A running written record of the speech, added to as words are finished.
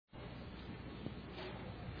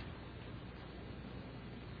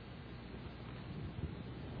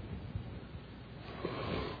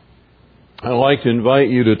I'd like to invite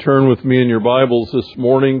you to turn with me in your Bibles this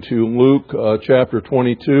morning to Luke chapter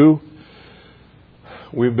 22.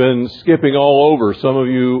 We've been skipping all over. Some of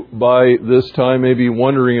you by this time may be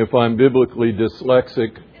wondering if I'm biblically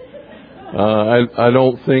dyslexic. I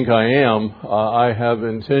don't think I am. I have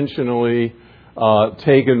intentionally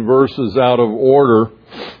taken verses out of order.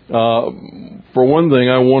 For one thing,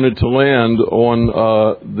 I wanted to land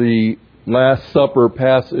on the Last Supper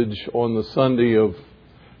passage on the Sunday of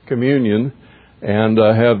Communion, and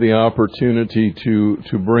have the opportunity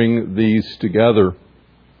to bring these together.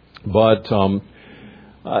 But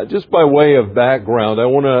just by way of background, I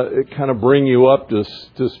want to kind of bring you up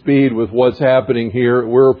to speed with what's happening here.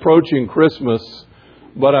 We're approaching Christmas,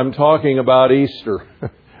 but I'm talking about Easter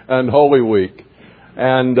and Holy Week.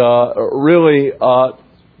 And really,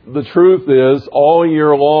 the truth is, all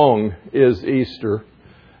year long is Easter,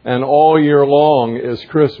 and all year long is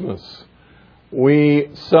Christmas.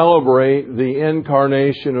 We celebrate the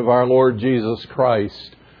incarnation of our Lord Jesus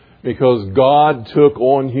Christ because God took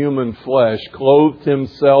on human flesh, clothed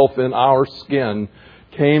Himself in our skin,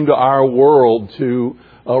 came to our world to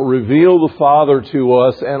reveal the Father to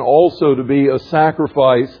us and also to be a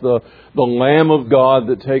sacrifice, the Lamb of God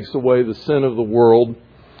that takes away the sin of the world.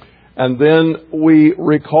 And then we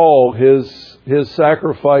recall His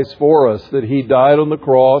sacrifice for us, that He died on the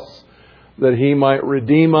cross, that He might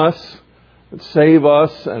redeem us, save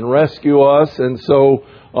us and rescue us. And so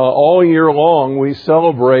all year long we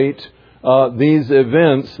celebrate these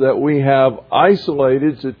events that we have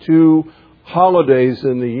isolated to two holidays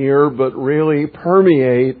in the year, but really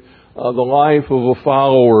permeate the life of a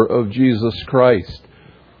follower of Jesus Christ.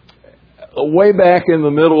 Way back in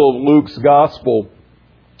the middle of Luke's Gospel,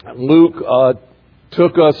 Luke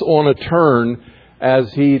took us on a turn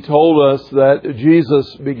as he told us that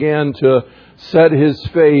Jesus began to set His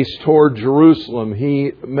face toward Jerusalem.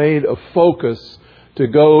 He made a focus to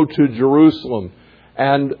go to Jerusalem.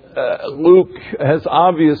 And Luke has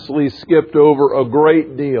obviously skipped over a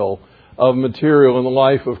great deal of material in the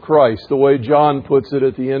life of Christ. The way John puts it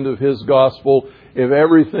at the end of his gospel, if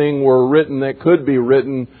everything were written that could be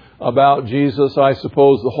written about Jesus, I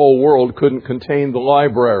suppose the whole world couldn't contain the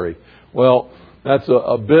library. Well, that's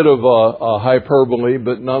a bit of a hyperbole,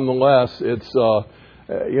 but nonetheless, it's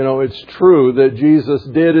true that Jesus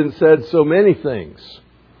did and said so many things.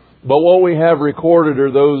 But what we have recorded are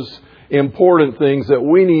those important things that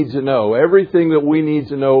we need to know. Everything that we need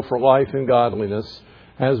to know for life and godliness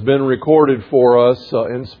has been recorded for us,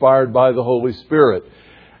 inspired by the Holy Spirit.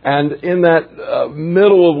 And in that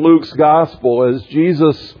middle of Luke's Gospel, as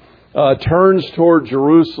Jesus turns toward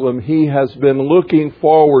Jerusalem, He has been looking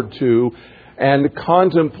forward to and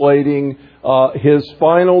contemplating His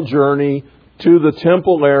final journey to the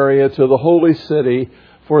temple area, to the holy city,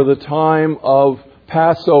 for the time of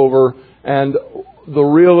Passover, and the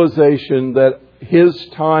realization that His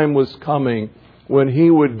time was coming when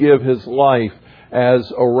He would give His life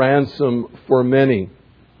as a ransom for many.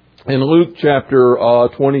 In Luke chapter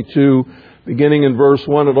 22, beginning in verse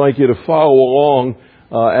 1, I'd like you to follow along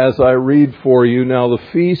as I read for you. Now the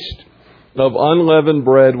feast of unleavened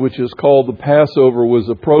bread, which is called the Passover, was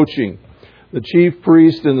approaching. The chief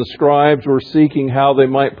priests and the scribes were seeking how they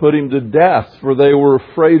might put Him to death, for they were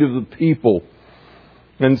afraid of the people.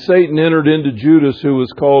 And Satan entered into Judas, who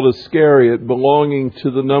was called Iscariot, belonging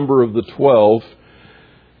to the number of the 12.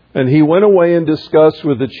 And he went away and discussed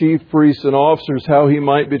with the chief priests and officers how he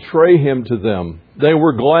might betray Him to them. They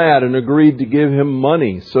were glad and agreed to give him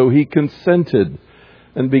money, so he consented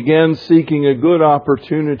and began seeking a good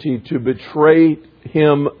opportunity to betray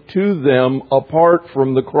Him to them apart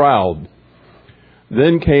from the crowd.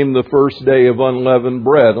 Then came the first day of unleavened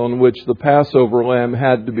bread, on which the Passover lamb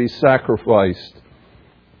had to be sacrificed.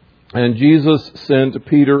 And Jesus sent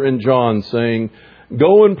Peter and John, saying,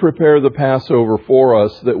 "Go and prepare the Passover for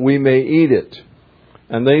us, that we may eat it."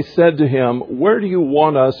 And they said to Him, "Where do you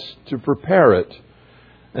want us to prepare it?"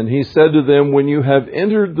 And He said to them, "When you have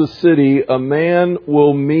entered the city, a man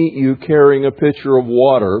will meet you carrying a pitcher of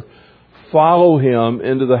water. Follow him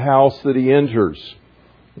into the house that he enters.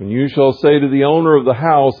 And you shall say to the owner of the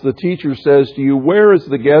house, 'The teacher says to you, where is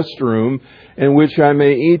the guest room in which I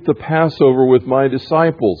may eat the Passover with my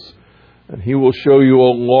disciples?' And he will show you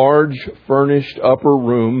a large furnished upper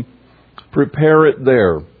room. Prepare it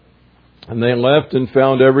there." And they left and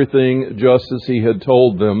found everything just as He had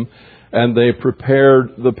told them, and they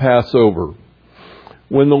prepared the Passover.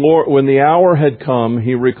 When the hour had come,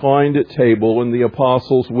 He reclined at table, and the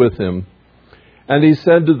apostles with Him. And He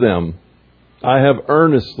said to them, "I have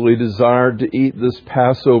earnestly desired to eat this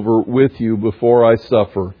Passover with you before I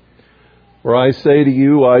suffer. For I say to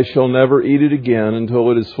you, I shall never eat it again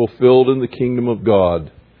until it is fulfilled in the kingdom of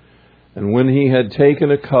God." And when he had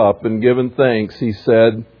taken a cup and given thanks, he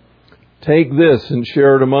said, "Take this and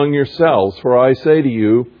share it among yourselves, for I say to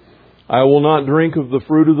you, I will not drink of the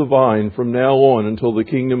fruit of the vine from now on until the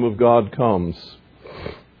kingdom of God comes."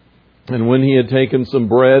 And when he had taken some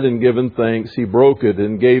bread and given thanks, he broke it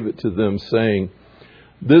and gave it to them, saying,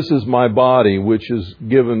 "This is my body, which is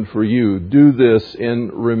given for you. Do this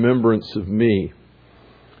in remembrance of me."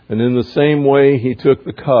 And in the same way he took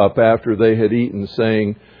the cup after they had eaten,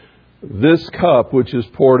 saying, "This cup which is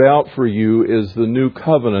poured out for you is the new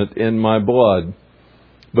covenant in my blood.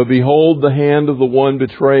 But behold, the hand of the one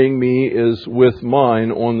betraying me is with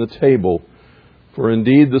mine on the table. For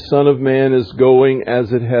indeed the Son of Man is going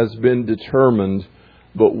as it has been determined,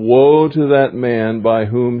 but woe to that man by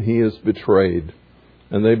whom he is betrayed."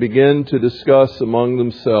 And they began to discuss among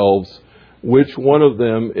themselves which one of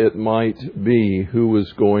them it might be who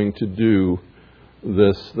was going to do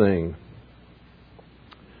this thing.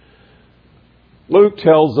 Luke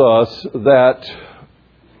tells us that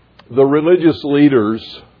the religious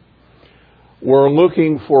leaders were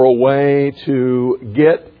looking for a way to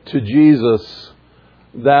get to Jesus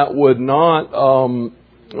that would not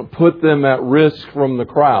put them at risk from the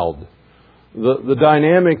crowd. The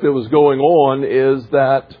dynamic that was going on is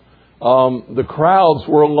that the crowds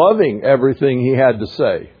were loving everything he had to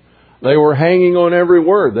say. They were hanging on every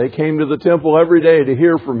word. They came to the temple every day to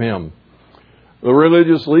hear from him. The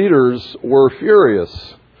religious leaders were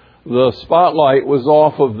furious. The spotlight was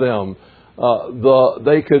off of them.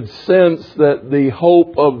 They could sense that the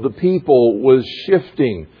hope of the people was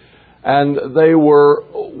shifting. And they were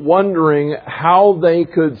wondering how they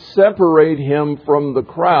could separate him from the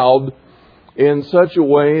crowd in such a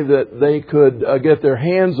way that they could get their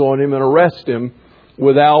hands on him and arrest him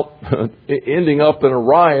without ending up in a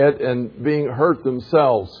riot and being hurt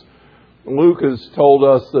themselves. Luke has told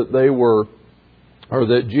us that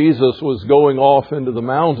that Jesus was going off into the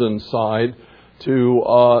mountainside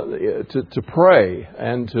to pray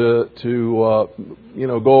and to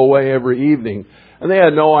go away every evening. And they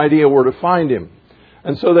had no idea where to find him.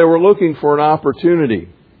 And so they were looking for an opportunity.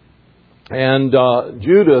 And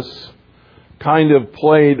Judas kind of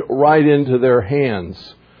played right into their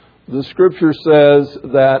hands. The Scripture says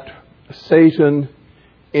that Satan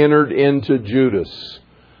entered into Judas.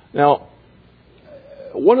 Now,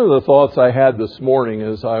 one of the thoughts I had this morning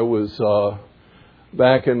as I was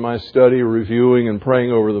back in my study reviewing and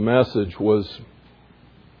praying over the message was,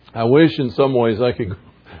 I wish in some ways I could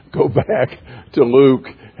go back to Luke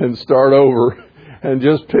and start over and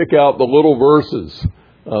just pick out the little verses.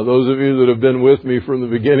 Those of you that have been with me from the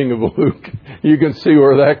beginning of Luke, you can see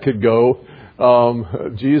where that could go.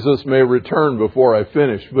 Jesus may return before I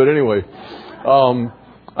finish. But anyway,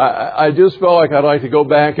 I just felt like I'd like to go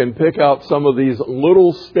back and pick out some of these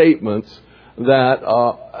little statements that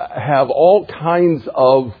have all kinds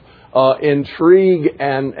of intrigue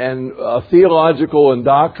and theological and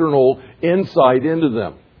doctrinal insight into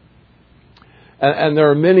them. And there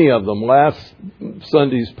are many of them. Last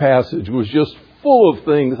Sunday's passage was just full of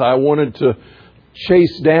things I wanted to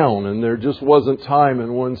chase down, and there just wasn't time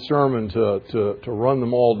in one sermon to run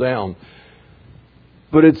them all down.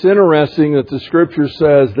 But it's interesting that the Scripture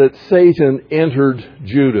says that Satan entered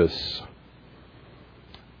Judas.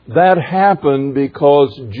 That happened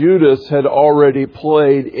because Judas had already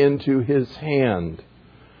played into his hand.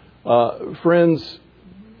 Friends,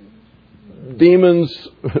 demons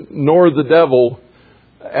nor the devil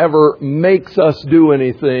ever makes us do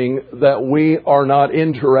anything that we are not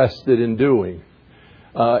interested in doing.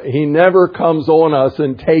 He never comes on us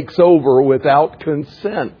and takes over without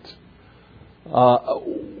consent.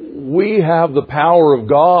 We have the power of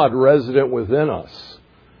God resident within us.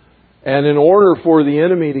 And in order for the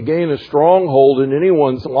enemy to gain a stronghold in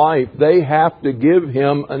anyone's life, they have to give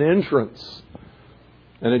him an entrance.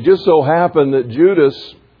 And it just so happened that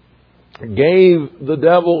Judas gave the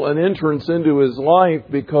devil an entrance into his life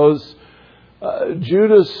because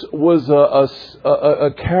Judas was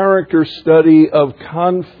a character study of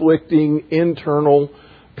conflicting internal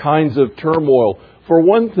kinds of turmoil. For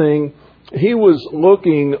one thing, he was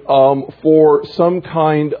looking for some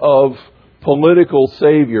kind of political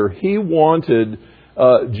savior. He wanted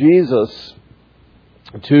Jesus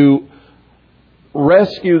to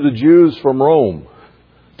rescue the Jews from Rome,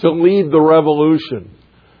 to lead the revolution,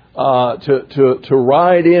 to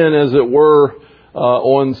ride in, as it were,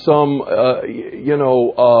 on some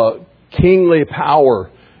kingly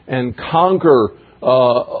power and conquer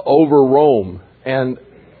over Rome. And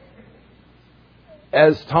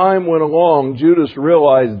as time went along, Judas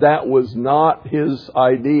realized that was not his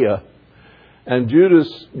idea. And Judas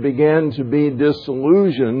began to be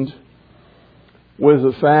disillusioned with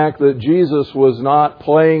the fact that Jesus was not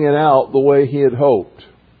playing it out the way he had hoped.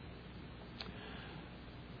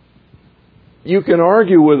 You can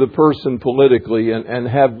argue with a person politically and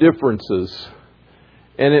have differences,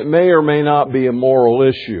 and it may or may not be a moral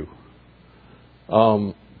issue.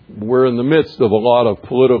 We're in the midst of a lot of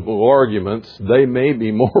political arguments. They may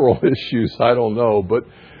be moral issues, I don't know.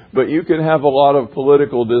 But you can have a lot of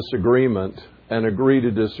political disagreement and agree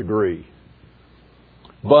to disagree.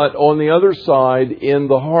 But on the other side, in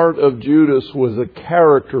the heart of Judas was a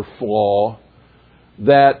character flaw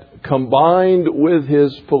that, combined with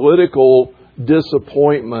his political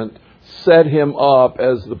disappointment, set him up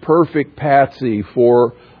as the perfect patsy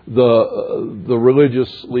for the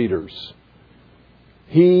religious leaders.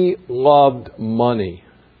 He loved money,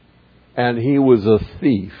 and he was a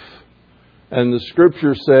thief. And the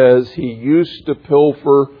Scripture says he used to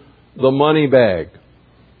pilfer the money bag.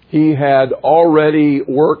 He had already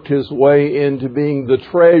worked his way into being the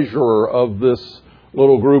treasurer of this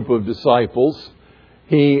little group of disciples.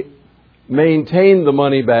 He maintained the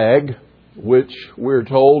money bag, which we're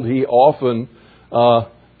told he often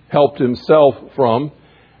helped himself from.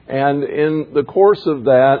 And in the course of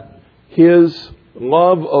that, his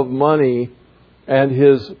love of money and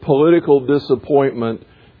his political disappointment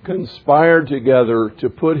conspired together to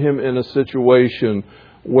put him in a situation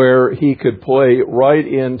where he could play right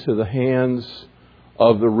into the hands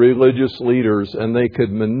of the religious leaders, and they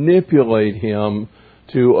could manipulate him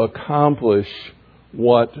to accomplish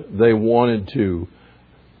what they wanted to.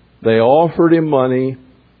 They offered him money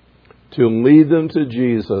to lead them to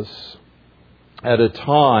Jesus at a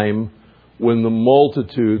time when the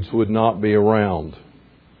multitudes would not be around.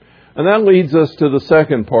 And that leads us to the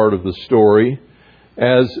second part of the story,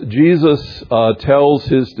 as Jesus tells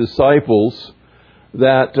his disciples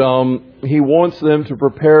that he wants them to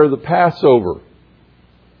prepare the Passover.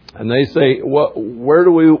 And they say, where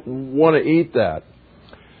do we want to eat that?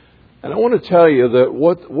 And I want to tell you that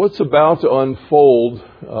what's about to unfold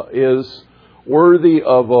is worthy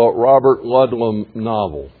of a Robert Ludlum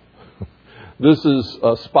novel. This is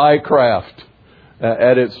spycraft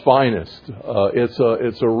at its finest.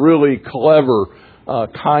 It's a really clever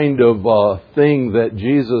kind of thing that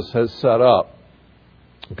Jesus has set up.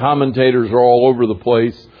 Commentators are all over the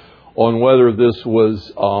place on whether this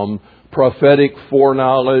was prophetic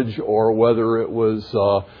foreknowledge or whether it was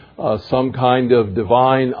some kind of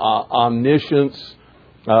divine omniscience.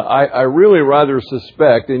 I really rather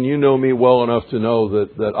suspect, and you know me well enough to know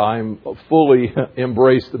that I'm fully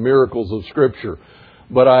embrace the miracles of Scripture,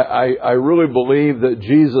 but I really believe that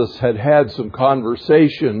Jesus had some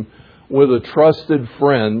conversation with a trusted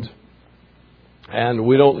friend, and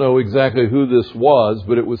we don't know exactly who this was,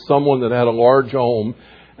 but it was someone that had a large home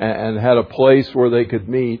and had a place where they could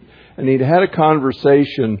meet, and he'd had a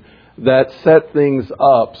conversation that set things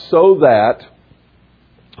up so that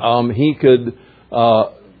he could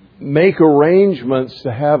make arrangements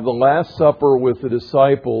to have the Last Supper with the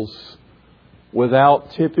disciples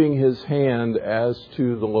without tipping his hand as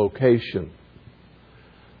to the location.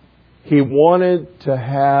 He wanted to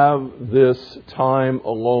have this time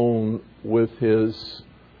alone with his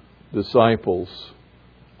disciples,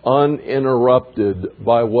 uninterrupted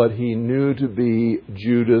by what he knew to be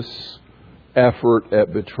Judas' effort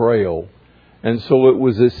at betrayal. And so it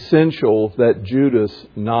was essential that Judas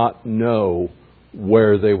not know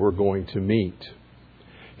where they were going to meet.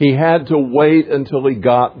 He had to wait until he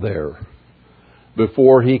got there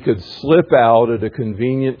before he could slip out at a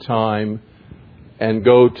convenient time and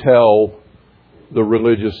go tell the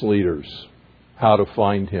religious leaders how to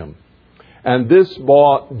find him. And this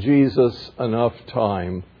bought Jesus enough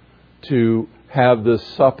time to have this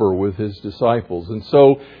supper with his disciples. And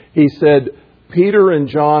so he said, Peter and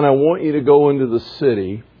John, I want you to go into the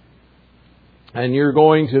city, and you're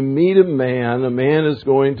going to meet a man. A man is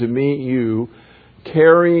going to meet you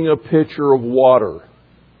carrying a pitcher of water.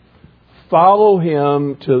 Follow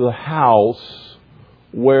him to the house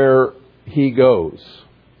where he goes.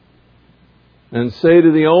 And say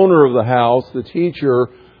to the owner of the house, the teacher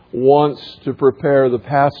wants to prepare the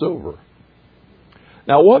Passover.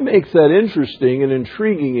 Now, what makes that interesting and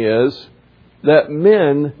intriguing is that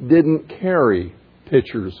men didn't carry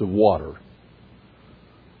pitchers of water.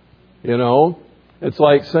 You know, it's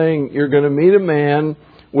like saying you're going to meet a man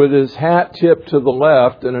with his hat tipped to the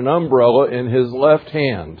left and an umbrella in his left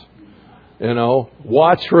hand. You know,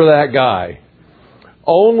 watch for that guy.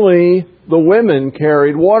 Only the women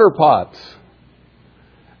carried water pots.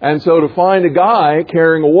 And so to find a guy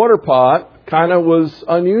carrying a water pot kind of was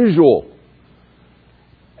unusual.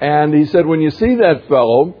 And he said, when you see that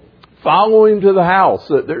fellow, follow him to the house.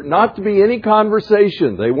 There not to be any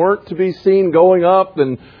conversation. They weren't to be seen going up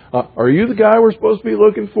and, are you the guy we're supposed to be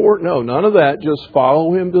looking for? No, none of that. Just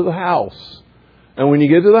follow him to the house. And when you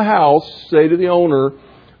get to the house, say to the owner,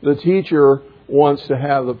 the teacher wants to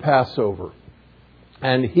have the Passover.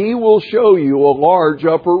 And he will show you a large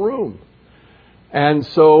upper room. And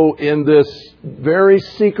so in this very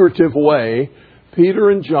secretive way, Peter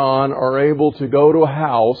and John are able to go to a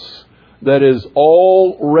house that is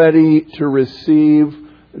all ready to receive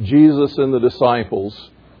Jesus and the disciples,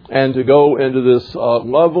 and to go into this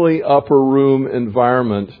lovely upper room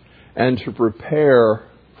environment and to prepare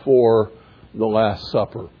for the Last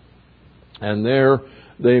Supper. And there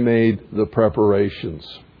they made the preparations.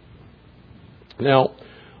 Now,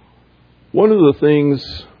 one of the things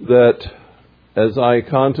that, as I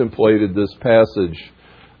contemplated this passage,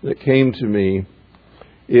 that came to me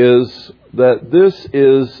is that this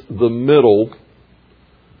is the middle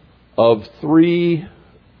of three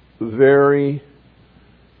very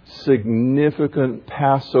significant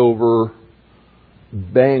Passover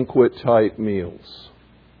banquet-type meals.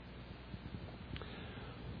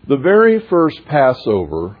 The very first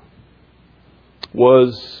Passover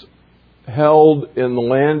was held in the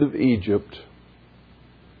land of Egypt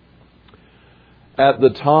at the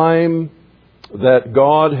time that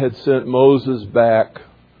God had sent Moses back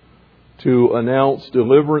to announce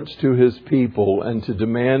deliverance to his people and to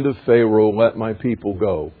demand of Pharaoh, let my people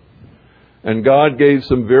go. And God gave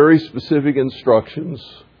some very specific instructions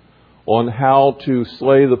on how to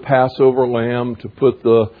slay the Passover lamb, to put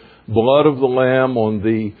the blood of the lamb on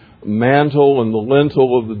the mantle and the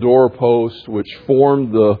lintel of the doorpost, which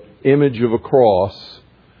formed the image of a cross.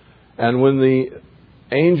 And when the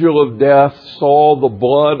angel of death saw the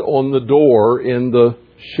blood on the door in the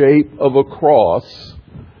shape of a cross,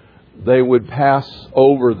 they would pass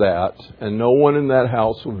over that, and no one in that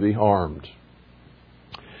house would be harmed.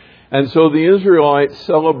 And so the Israelites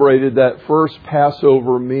celebrated that first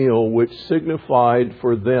Passover meal, which signified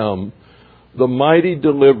for them the mighty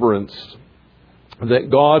deliverance that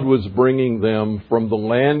God was bringing them from the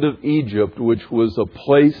land of Egypt, which was a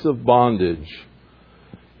place of bondage,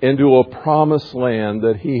 into a promised land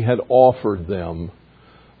that He had offered them,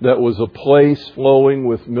 that was a place flowing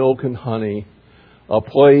with milk and honey, a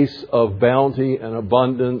place of bounty and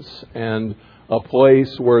abundance, and a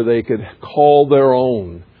place where they could call their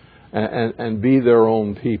own and be their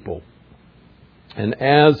own people. And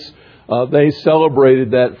as they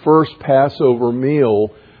celebrated that first Passover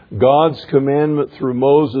meal, God's commandment through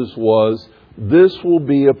Moses was, this will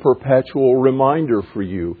be a perpetual reminder for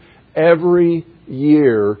you. Every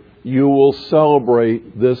year you will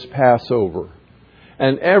celebrate this Passover.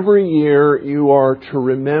 And every year you are to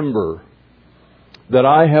remember that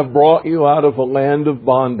I have brought you out of a land of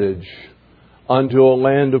bondage unto a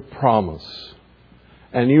land of promise.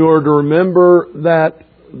 And you are to remember that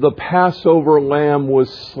the Passover lamb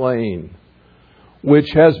was slain,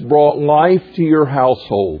 which has brought life to your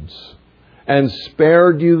households and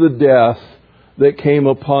spared you the death that came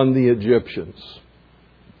upon the Egyptians.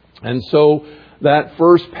 And so that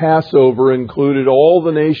first Passover included all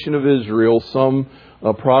the nation of Israel, some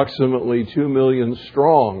approximately 2 million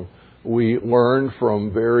strong. We learned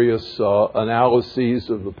from various analyses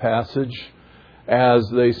of the passage as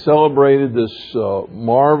they celebrated this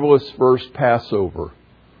marvelous first Passover.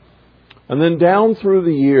 And then down through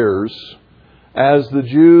the years, as the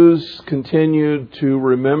Jews continued to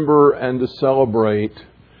remember and to celebrate,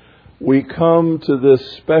 we come to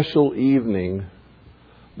this special evening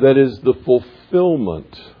that is the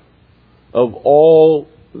fulfillment of all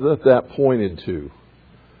that pointed to.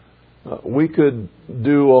 We could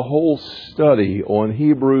do a whole study on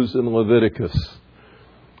Hebrews and Leviticus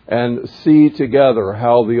and see together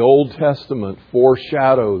how the Old Testament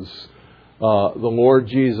foreshadows the Lord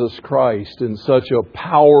Jesus Christ in such a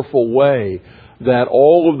powerful way that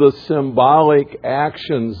all of the symbolic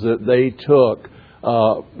actions that they took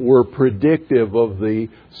were predictive of the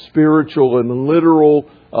spiritual and literal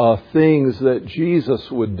things that Jesus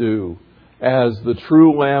would do as the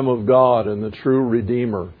true Lamb of God and the true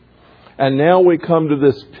Redeemer. And now we come to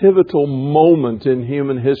this pivotal moment in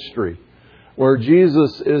human history where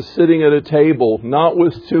Jesus is sitting at a table, not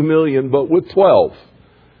with 2 million, but with 12.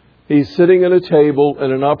 He's sitting at a table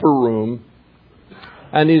in an upper room,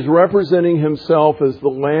 and He's representing Himself as the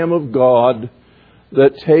Lamb of God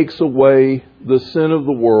that takes away the sin of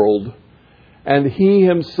the world. And He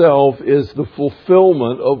Himself is the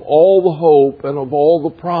fulfillment of all the hope and of all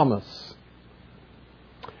the promise.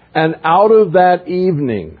 And out of that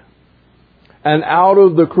evening, and out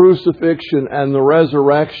of the crucifixion and the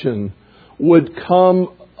resurrection, would come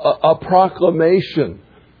a proclamation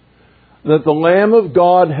that the Lamb of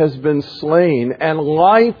God has been slain and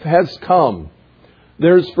life has come.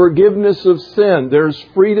 There's forgiveness of sin. There's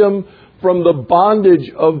freedom from the bondage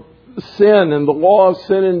of sin and the law of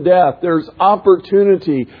sin and death. There's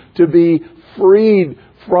opportunity to be freed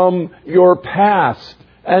from your past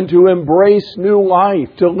and to embrace new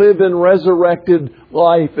life, to live in resurrected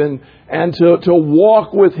life and to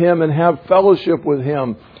walk with Him and have fellowship with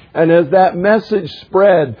Him. And as that message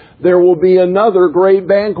spread, there will be another great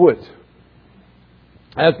banquet.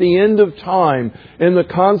 At the end of time, in the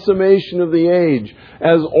consummation of the age,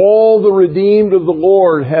 as all the redeemed of the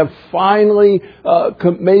Lord have finally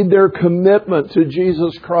made their commitment to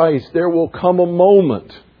Jesus Christ, there will come a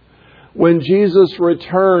moment when Jesus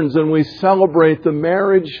returns and we celebrate the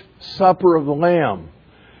marriage supper of the Lamb.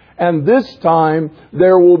 And this time,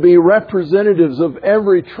 there will be representatives of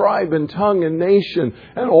every tribe and tongue and nation,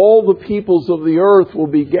 and all the peoples of the earth will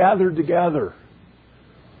be gathered together.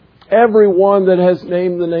 Everyone that has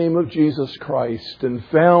named the name of Jesus Christ and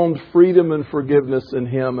found freedom and forgiveness in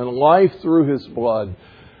Him and life through His blood,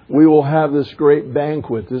 we will have this great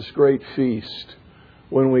banquet, this great feast,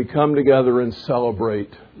 when we come together and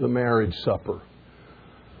celebrate the marriage supper.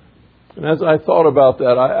 And as I thought about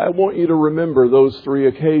that, I want you to remember those three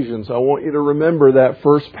occasions. I want you to remember that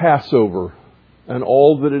first Passover and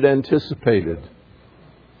all that it anticipated.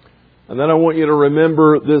 And then I want you to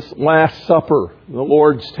remember this Last Supper, the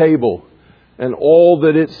Lord's table, and all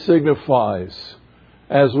that it signifies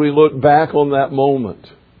as we look back on that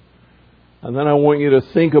moment. And then I want you to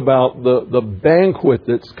think about the banquet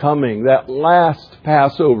that's coming, that last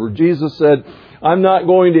Passover. Jesus said, I'm not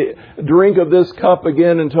going to drink of this cup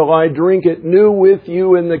again until I drink it new with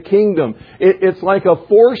you in the kingdom. It's like a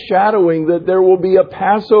foreshadowing that there will be a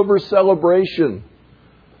Passover celebration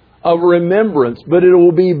of remembrance, but it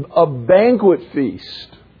will be a banquet feast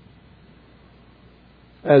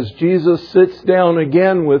as Jesus sits down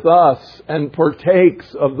again with us and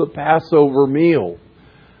partakes of the Passover meal,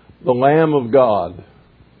 the Lamb of God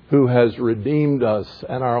who has redeemed us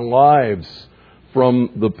and our lives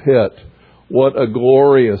from the pit. What a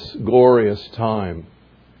glorious, glorious time.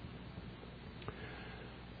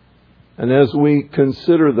 And as we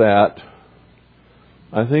consider that,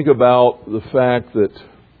 I think about the fact that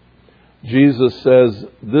Jesus says,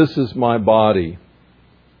 this is my body.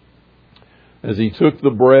 As He took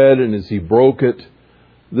the bread and as He broke it,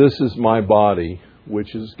 this is my body,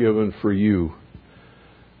 which is given for you.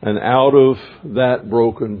 And out of that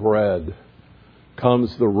broken bread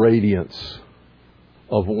comes the radiance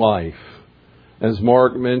of life. As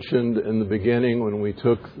Mark mentioned in the beginning when we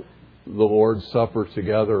took the Lord's Supper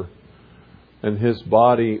together, and His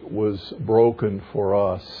body was broken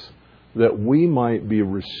for us, that we might be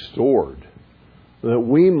restored, that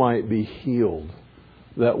we might be healed,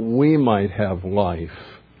 that we might have life.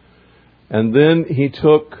 And then He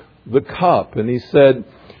took the cup and He said,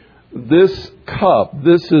 this cup,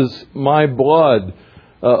 this is my blood,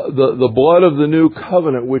 the blood of the new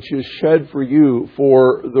covenant, which is shed for you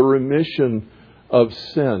for the remission of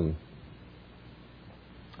sin.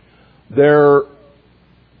 There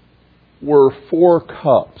were 4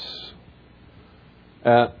 cups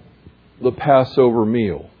at the Passover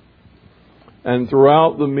meal. And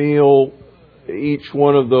throughout the meal, each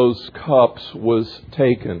one of those cups was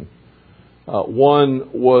taken.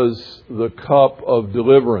 One was the cup of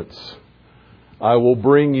deliverance. I will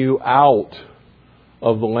bring you out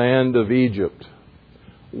of the land of Egypt.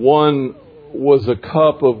 One was a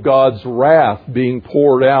cup of God's wrath being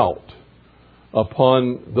poured out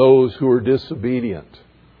upon those who are disobedient.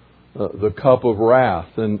 The cup of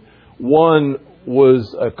wrath. And one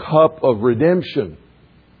was a cup of redemption.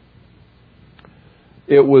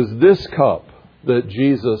 It was this cup that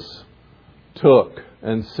Jesus took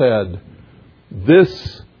and said,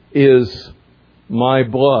 this is my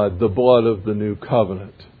blood, the blood of the new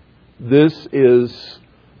covenant. This is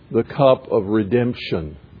the cup of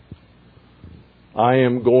redemption. I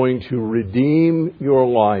am going to redeem your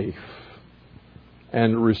life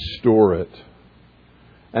and restore it.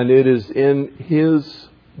 And it is in His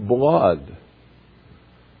blood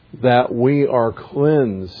that we are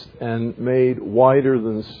cleansed and made whiter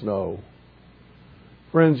than snow.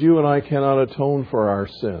 Friends, you and I cannot atone for our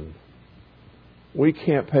sin. We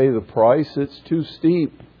can't pay the price. It's too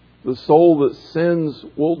steep. The soul that sins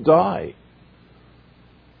will die.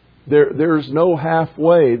 There's no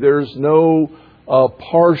halfway. There's no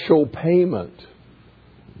partial payment.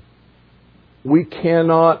 We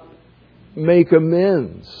cannot make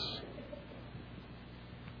amends.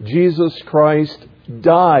 Jesus Christ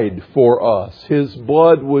died for us. His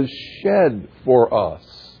blood was shed for us.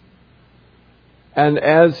 And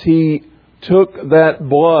as He took that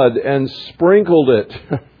blood and sprinkled it,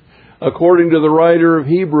 according to the writer of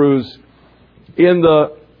Hebrews, in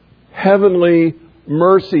the heavenly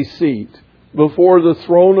mercy seat before the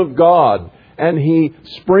throne of God. And He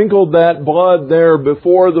sprinkled that blood there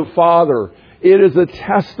before the Father. It is a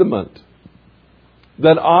testament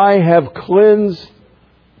that I have cleansed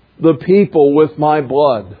the people with my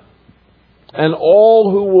blood. And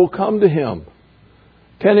all who will come to Him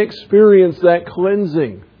can experience that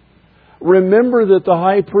cleansing. Remember that the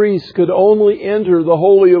high priest could only enter the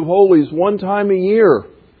Holy of Holies one time a year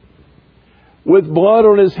with blood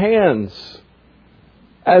on his hands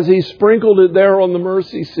as he sprinkled it there on the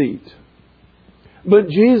mercy seat. But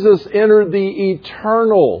Jesus entered the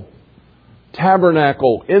eternal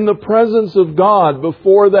tabernacle in the presence of God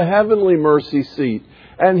before the heavenly mercy seat.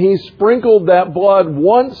 And He sprinkled that blood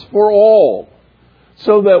once for all,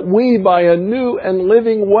 so that we, by a new and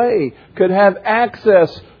living way, could have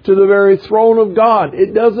access to the very throne of God.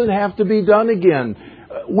 It doesn't have to be done again.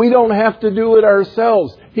 We don't have to do it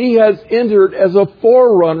ourselves. He has entered as a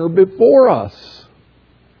forerunner before us.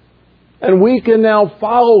 And we can now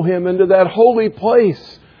follow Him into that holy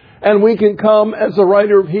place. And we can come, as the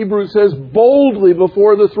writer of Hebrews says, boldly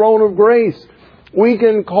before the throne of grace. We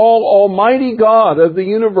can call Almighty God of the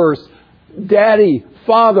universe, Daddy,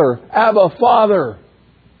 Father, Abba, Father,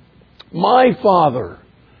 my Father.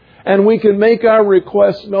 And we can make our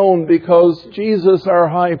request known because Jesus, our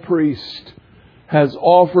high priest, has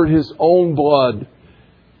offered His own blood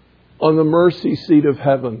on the mercy seat of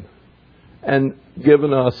heaven and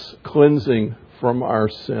given us cleansing from our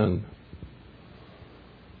sin.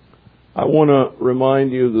 I want to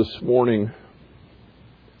remind you this morning,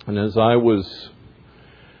 and as I was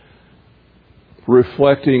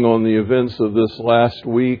reflecting on the events of this last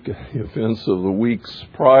week, the events of the weeks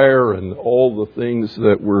prior, and all the things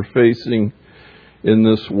that we're facing in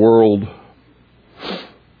this world,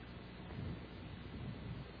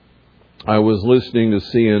 I was listening to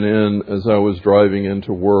CNN as I was driving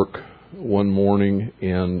into work one morning,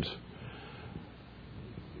 and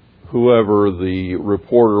whoever the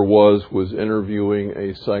reporter was interviewing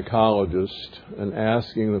a psychologist and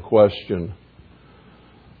asking the question,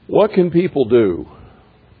 what can people do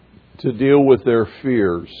to deal with their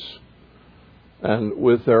fears and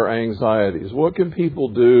with their anxieties? What can people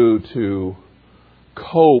do to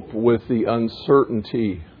cope with the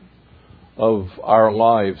uncertainty of our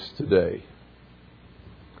lives today?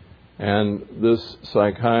 And this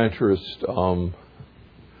psychiatrist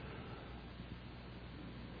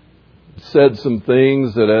said some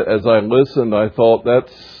things that as I listened, I thought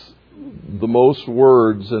that's the most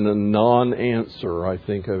words in a non-answer I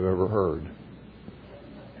think I've ever heard.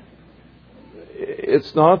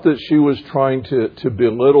 It's not that she was trying to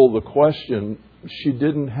belittle the question. She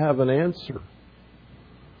didn't have an answer.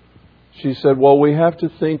 She said, well, we have to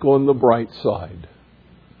think on the bright side.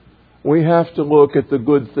 We have to look at the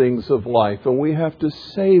good things of life, and we have to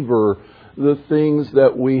savor the things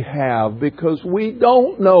that we have, because we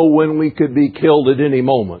don't know when we could be killed at any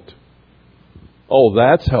moment. Oh,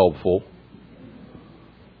 that's helpful.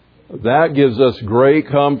 That gives us great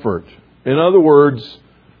comfort. In other words,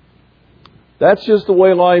 that's just the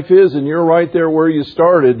way life is, and you're right there where you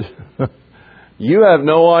started. You have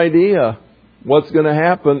no idea what's going to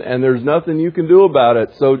happen, and there's nothing you can do about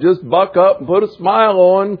it. So just buck up and put a smile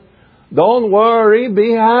on. Don't worry,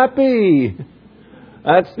 be happy.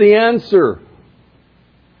 That's the answer.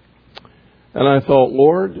 And I thought,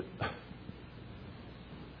 Lord,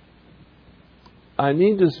 I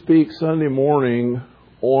need to speak Sunday morning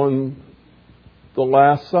on the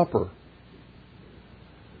Last Supper.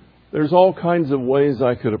 There's all kinds of ways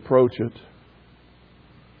I could approach it.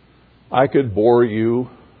 I could bore you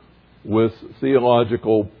with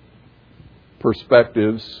theological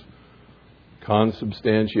perspectives,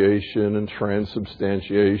 consubstantiation and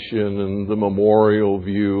transubstantiation and the memorial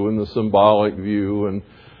view and the symbolic view. And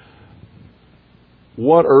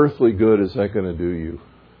what earthly good is that going to do you?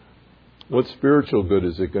 What spiritual good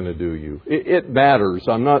is it going to do you? It matters.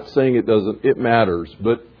 I'm not saying it doesn't. It matters.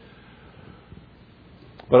 But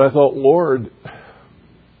I thought, Lord,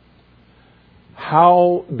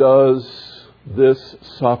 how does this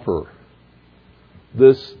supper,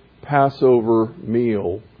 this Passover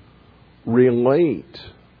meal, relate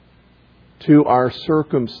to our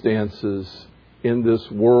circumstances in this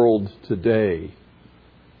world today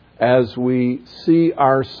as we see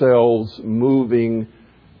ourselves moving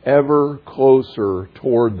ever closer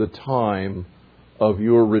toward the time of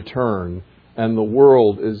your return, and the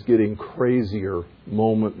world is getting crazier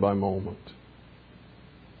moment by moment?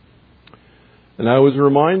 And I was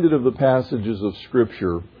reminded of the passages of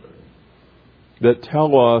Scripture that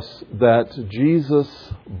tell us that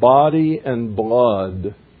Jesus' body and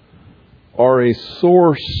blood are a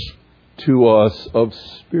source to us of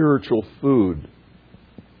spiritual food.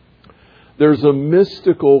 There's a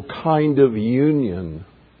mystical kind of union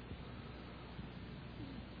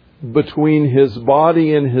between His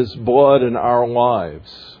body and His blood in our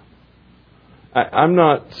lives. I'm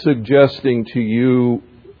not suggesting to you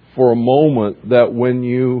for a moment that when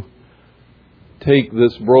you take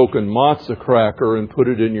this broken matzah cracker and put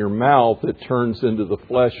it in your mouth, it turns into the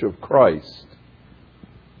flesh of Christ.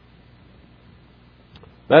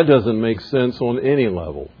 That doesn't make sense on any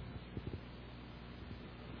level.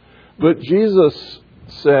 But Jesus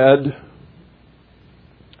said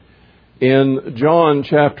in John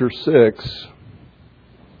chapter 6,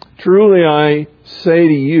 "Truly I say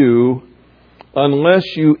to you, unless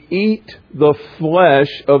you eat the flesh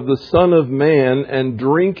of the Son of Man and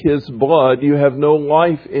drink His blood, you have no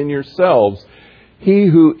life in yourselves. He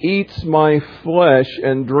who eats my flesh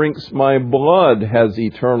and drinks my blood has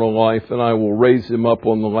eternal life, and I will raise him up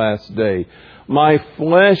on the last day. My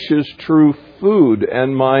flesh is true food,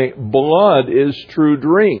 and my blood is true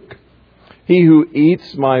drink. He who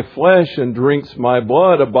eats my flesh and drinks my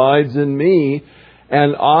blood abides in me,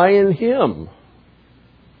 and I in him."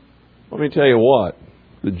 Let me tell you what,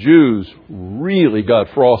 the Jews really got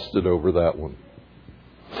frosted over that one.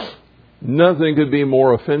 Nothing could be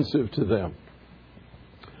more offensive to them.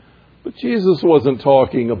 But Jesus wasn't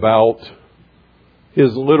talking about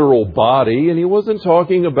His literal body, and He wasn't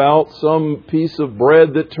talking about some piece of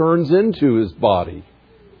bread that turns into His body.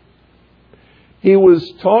 He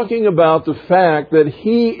was talking about the fact that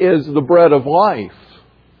He is the bread of life.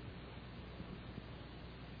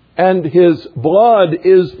 And His blood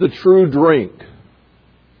is the true drink.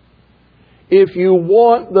 If you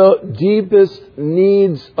want the deepest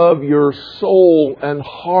needs of your soul and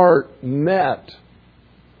heart met,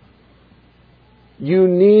 you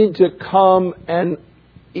need to come and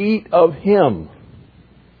eat of Him.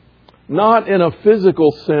 Not in a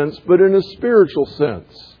physical sense, but in a spiritual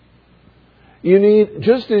sense. You need,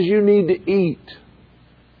 just as you need to eat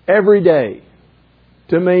every day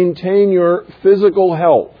to maintain your physical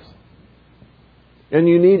health, and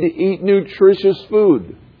you need to eat nutritious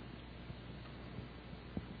food,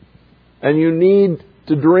 and you need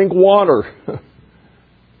to drink water.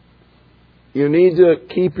 You need to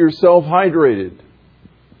keep yourself hydrated.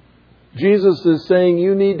 Jesus is saying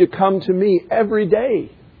you need to come to me every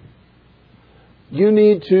day. You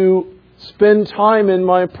need to spend time in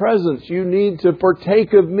my presence. You need to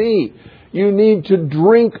partake of me. You need to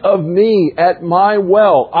drink of me at my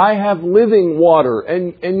well. I have living water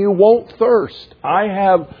and you won't thirst. I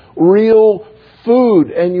have real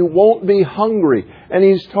food and you won't be hungry. And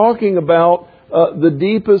He's talking about the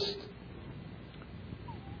deepest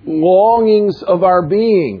longings of our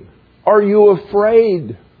being. Are you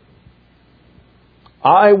afraid?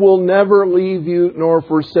 I will never leave you nor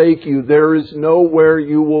forsake you. There is nowhere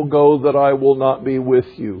you will go that I will not be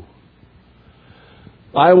with you.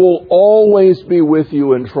 I will always be with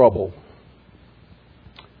you in trouble.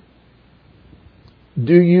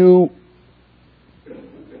 Do you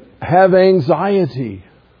have anxiety?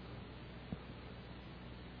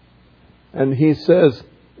 And He says,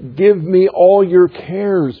 give me all your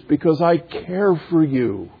cares because I care for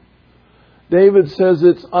you. David says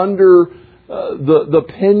it's under the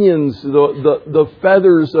pinions, the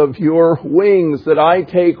feathers of your wings that I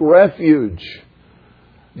take refuge.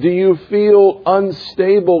 Do you feel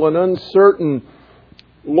unstable and uncertain?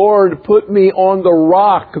 Lord, put me on the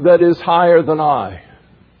rock that is higher than I.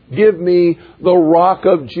 Give me the rock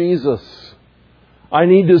of Jesus. I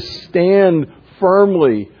need to stand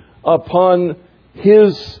firmly upon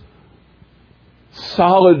His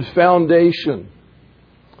solid foundation.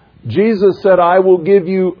 Jesus said, I will give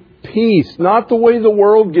you peace, not the way the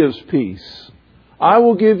world gives peace. I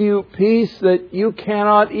will give you peace that you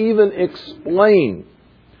cannot even explain.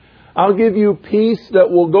 I'll give you peace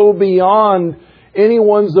that will go beyond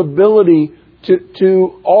anyone's ability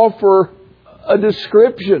to offer a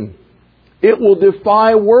description. It will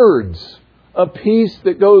defy words. A peace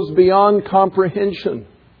that goes beyond comprehension.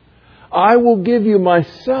 I will give you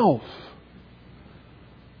myself.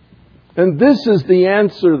 And this is the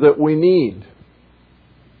answer that we need.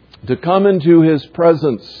 To come into His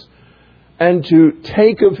presence and to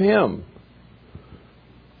take of Him.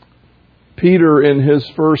 Peter, in his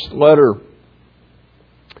first letter,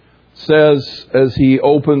 says, as he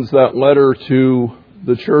opens that letter to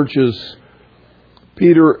the churches,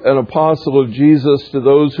 Peter, an apostle of Jesus, to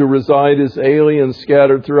those who reside as aliens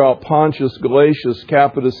scattered throughout Pontus, Galatia,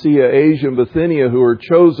 Cappadocia, Asia, and Bithynia, who are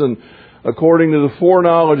chosen according to the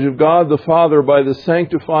foreknowledge of God the Father by the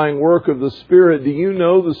sanctifying work of the Spirit. Do you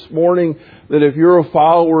know this morning that if you're a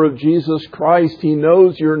follower of Jesus Christ, He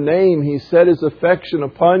knows your name. He set His affection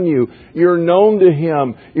upon you. You're known to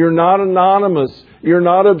Him. You're not anonymous. You're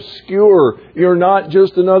not obscure. You're not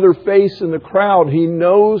just another face in the crowd. He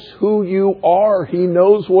knows who you are. He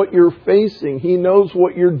knows what you're facing. He knows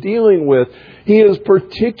what you're dealing with. He is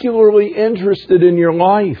particularly interested in your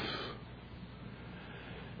life.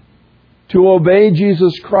 To obey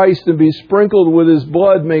Jesus Christ and be sprinkled with His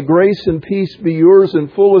blood, may grace and peace be yours in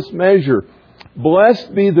fullest measure.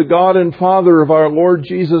 Blessed be the God and Father of our Lord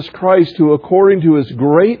Jesus Christ, who according to His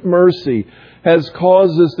great mercy has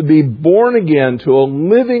caused us to be born again to a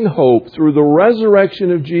living hope through the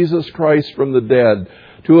resurrection of Jesus Christ from the dead,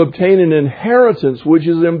 to obtain an inheritance which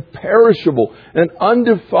is imperishable and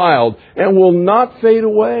undefiled and will not fade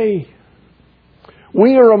away.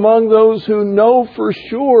 We are among those who know for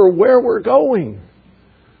sure where we're going.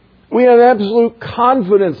 We have absolute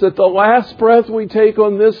confidence that the last breath we take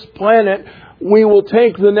on this planet, we will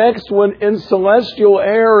take the next one in celestial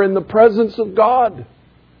air in the presence of God.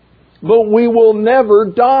 But we will never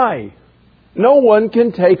die. No one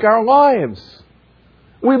can take our lives.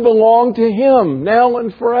 We belong to Him now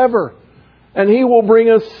and forever. And He will bring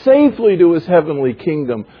us safely to His heavenly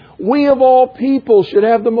kingdom. We of all people should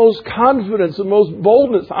have the most confidence and most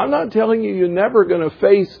boldness. I'm not telling you you're never going to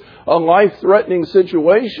face a life-threatening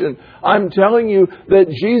situation. I'm telling you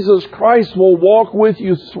that Jesus Christ will walk with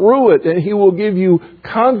you through it, and He will give you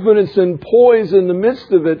confidence and poise in the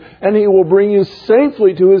midst of it, and He will bring you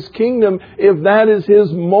safely to His kingdom if that is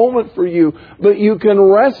His moment for you. But you can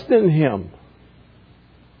rest in Him.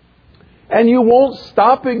 And you won't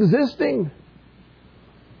stop existing.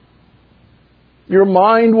 Your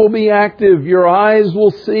mind will be active. Your eyes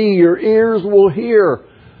will see. Your ears will hear.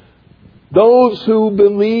 Those who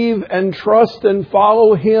believe and trust and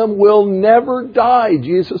follow Him will never die.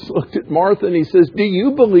 Jesus looked at Martha and He says, "Do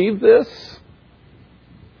you believe this?"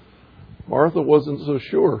 Martha wasn't so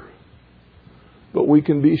sure. But we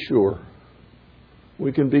can be sure.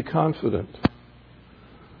 We can be confident.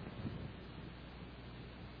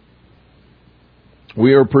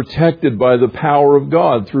 We are protected by the power of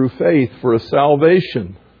God through faith for a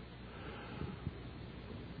salvation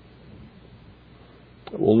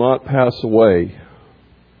that will not pass away.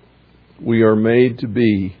 We are made to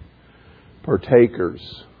be partakers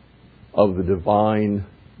of the divine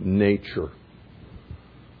nature.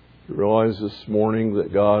 You realize this morning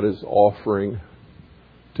that God is offering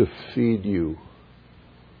to feed you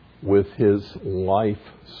with His life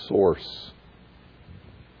source.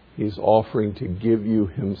 He's offering to give you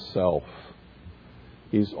Himself.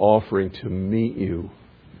 He's offering to meet you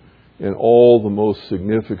in all the most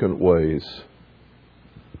significant ways.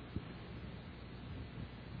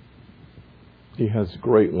 He has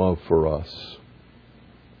great love for us.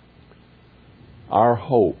 Our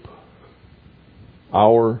hope,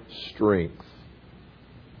 our strength,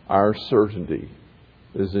 our certainty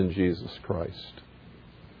is in Jesus Christ.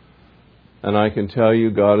 And I can tell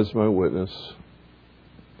you, God is my witness,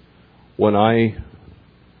 when I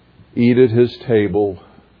eat at His table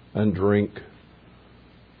and drink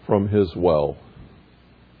from His well,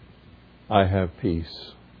 I have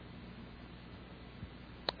peace.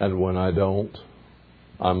 And when I don't,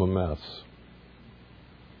 I'm a mess.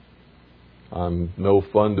 I'm no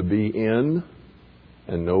fun to be in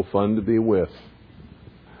and no fun to be with,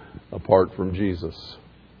 apart from Jesus.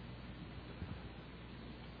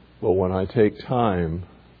 But when I take time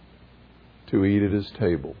to eat at His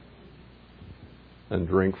table and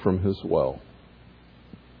drink from His well,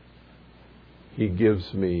 He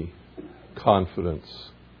gives me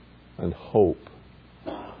confidence and hope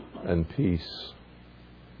and peace.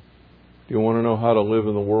 Do you want to know how to live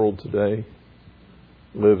in the world today?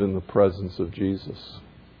 Live in the presence of Jesus.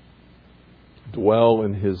 Dwell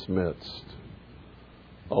in His midst.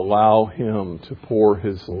 Allow Him to pour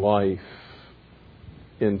His life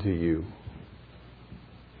into you.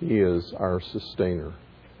 He is our sustainer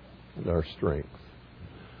and our strength.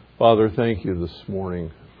 Father, thank you this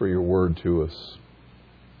morning for your word to us.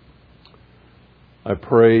 I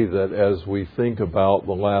pray that as we think about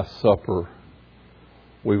the Last Supper,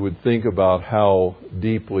 we would think about how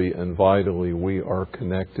deeply and vitally we are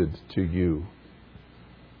connected to you.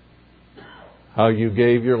 How you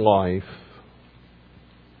gave your life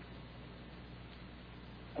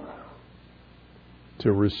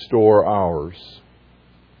to restore ours.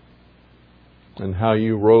 And how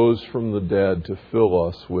you rose from the dead to fill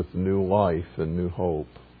us with new life and new hope.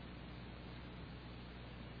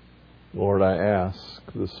 Lord, I ask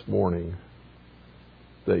this morning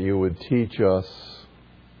that you would teach us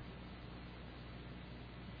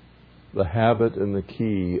the habit and the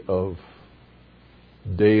key of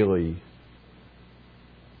daily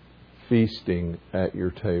feasting at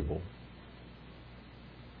your table,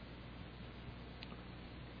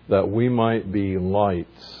 that we might be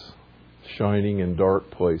lights shining in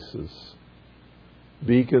dark places,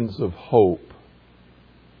 beacons of hope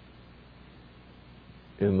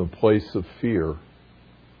in the place of fear,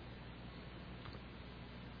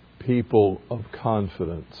 people of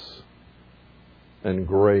confidence and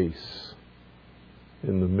grace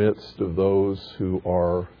in the midst of those who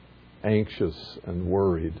are anxious and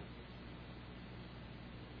worried,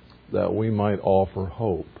 that we might offer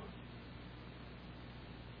hope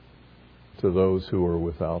to those who are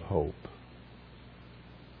without hope.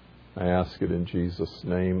 I ask it in Jesus'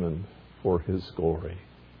 name and for His glory.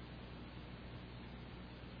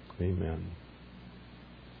 Amen.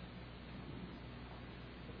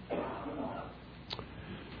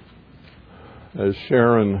 As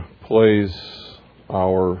Sharon plays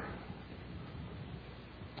our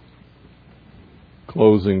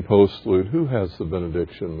closing postlude, who has the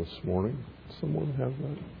benediction this morning? Someone have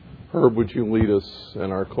that? Herb, would you lead us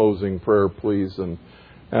in our closing prayer, please? And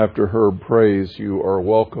after Herb prays, you are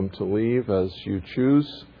welcome to leave as you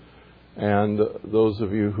choose. And those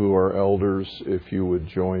of you who are elders, if you would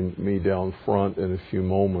join me down front in a few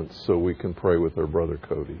moments so we can pray with our brother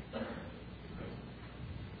Cody.